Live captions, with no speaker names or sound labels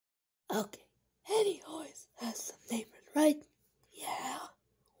Okay. Any always has some neighbors, right? Yeah.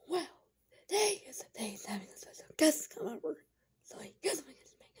 Well, today is the day he's having a special guest come over. So I guess we can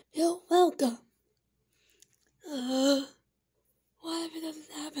just make him feel welcome. What if it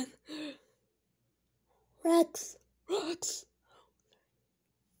doesn't happen? Rex. Rex.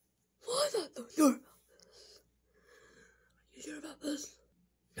 Why not so sure about this? Are you sure about this?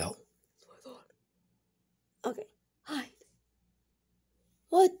 No. That's what I thought. Okay. Hide.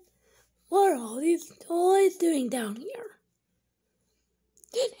 What are all these toys doing down here?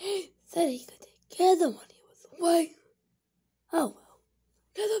 Did he said he could take care of them when he was away? Oh well.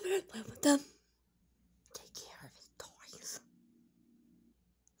 Get up here and play with them. Take care of his toys.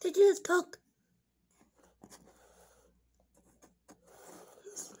 Did you just talk?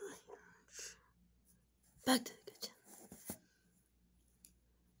 Back to the kitchen.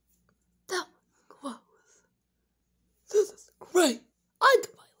 That was close. This is great. I'm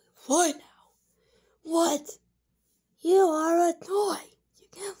completely fine now. What? You are a toy. You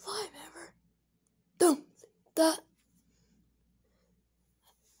can't fly, remember? Don't say that.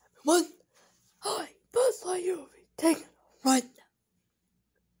 Everyone, hi, Buzz Lightyear will be taking off right now.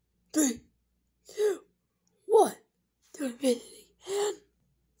 3, 2, 1. To infinity and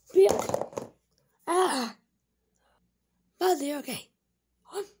beyond. Ah. Buzz, you okay?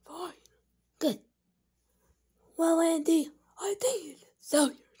 I'm fine. Good. Well, Andy, I think you should sell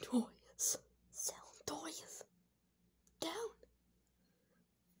your toys. Sell toys? Down.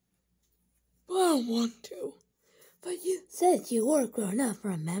 Well, I don't want to. But you said you were grown up,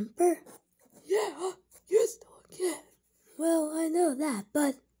 remember? Yeah, you're still a kid. Well, I know that,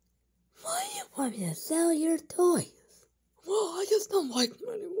 but why do you want me to sell your toys? Well, I just don't like them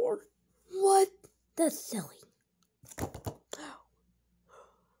anymore. What? That's silly.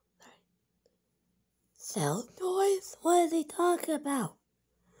 Sell toys? What is he talking about?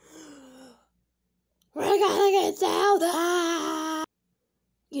 We're gonna get Zelda!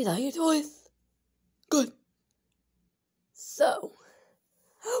 You know your toys? Good. So,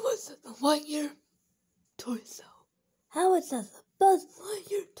 how much does the Lightyear toy sell? How much does the Buzz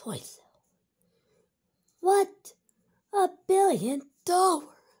Lightyear toy sell? What? $1 billion?